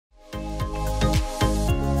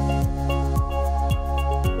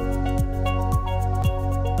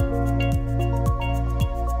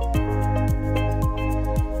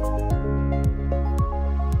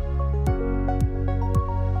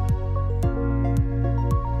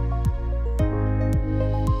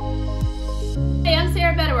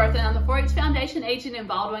North, and I'm the 4-H Foundation agent in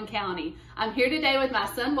Baldwin County. I'm here today with my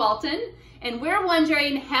son Walton, and we're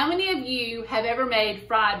wondering how many of you have ever made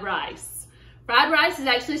fried rice. Fried rice is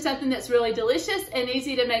actually something that's really delicious and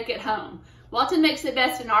easy to make at home. Walton makes it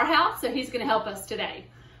best in our house, so he's going to help us today.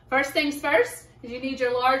 First things first is you need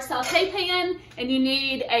your large saute pan, and you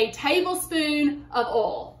need a tablespoon of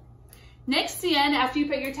oil. Next in, after you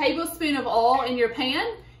put your tablespoon of oil in your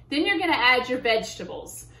pan, then you're going to add your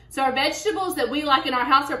vegetables. So our vegetables that we like in our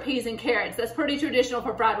house are peas and carrots. That's pretty traditional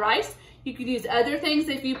for fried rice. You could use other things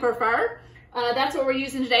if you prefer. That's what we're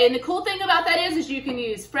using today. And the cool thing about that is you can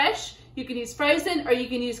use fresh, you can use frozen, or you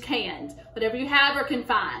can use canned, whatever you have or can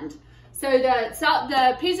find. So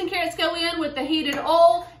the peas and carrots go in with the heated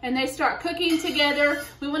oil and they start cooking together.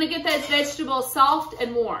 We want to get those vegetables soft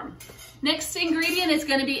and warm. Next ingredient is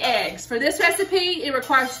going to be eggs. For this recipe, it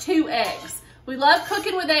requires 2 eggs. We love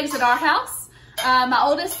cooking with eggs at our house. My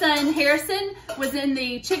oldest son, Harrison, was in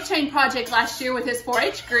the Chick Chain project last year with his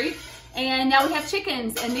 4-H group, and now we have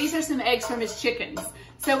chickens, and these are some eggs from his chickens.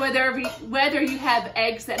 So whether you have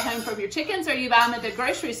eggs at home from your chickens or you buy them at the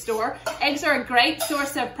grocery store, eggs are a great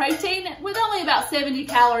source of protein with only about 70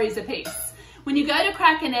 calories a piece. When you go to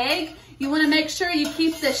crack an egg, you want to make sure you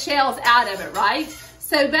keep the shells out of it, right?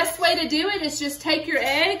 So best way to do it is just take your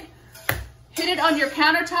egg, hit it on your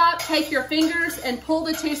countertop, take your fingers, and pull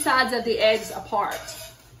the 2 sides of the eggs apart.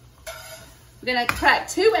 We're going to crack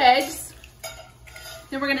 2 eggs.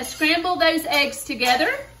 Then we're going to scramble those eggs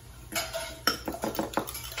together.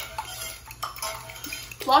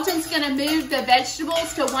 Walton's going to move the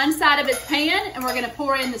vegetables to one side of his pan, and we're going to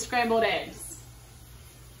pour in the scrambled eggs.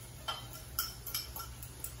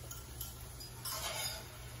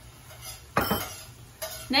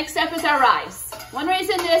 Next up is our rice. One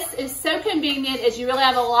reason this is so convenient is you really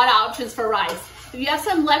have a lot of options for rice. If you have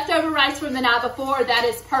some leftover rice from the night before, that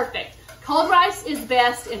is perfect. Cold rice is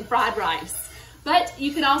best in fried rice. But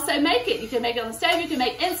you can also make it. You can make it on the stove. You can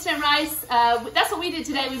make instant rice. That's what we did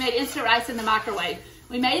today. We made instant rice in the microwave.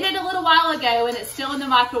 We made it a little while ago, and it's still in the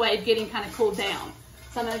microwave getting kind of cooled down.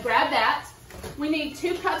 So I'm going to grab that. We need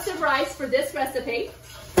 2 cups of rice for this recipe.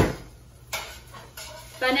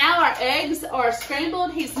 By now our eggs are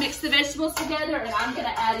scrambled. He's mixed the vegetables together, and I'm going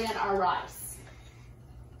to add in our rice.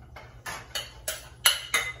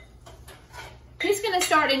 He's going to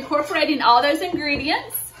start incorporating all those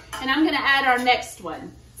ingredients, and I'm going to add our next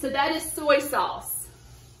one. So that is soy sauce.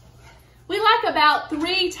 We like about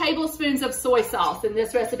 3 tablespoons of soy sauce in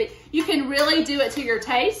this recipe. You can really do it to your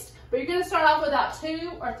taste, but you're going to start off with about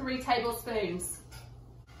 2 or 3 tablespoons.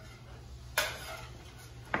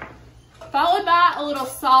 Followed by a little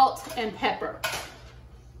salt and pepper.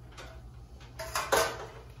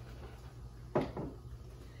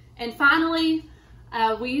 And finally,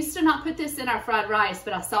 we used to not put this in our fried rice,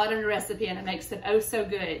 but I saw it in a recipe and it makes it oh so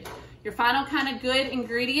good. Your final kind of good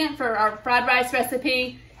ingredient for our fried rice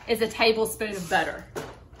recipe is a tablespoon of butter.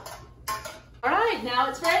 All right, now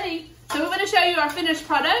it's ready. So we're going to show you our finished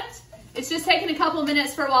product. It's just taking a couple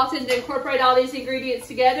minutes for Walton to incorporate all these ingredients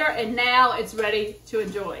together, and now it's ready to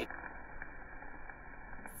enjoy.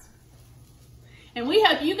 And we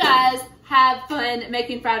hope you guys have fun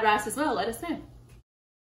making fried rice as well. Let us know.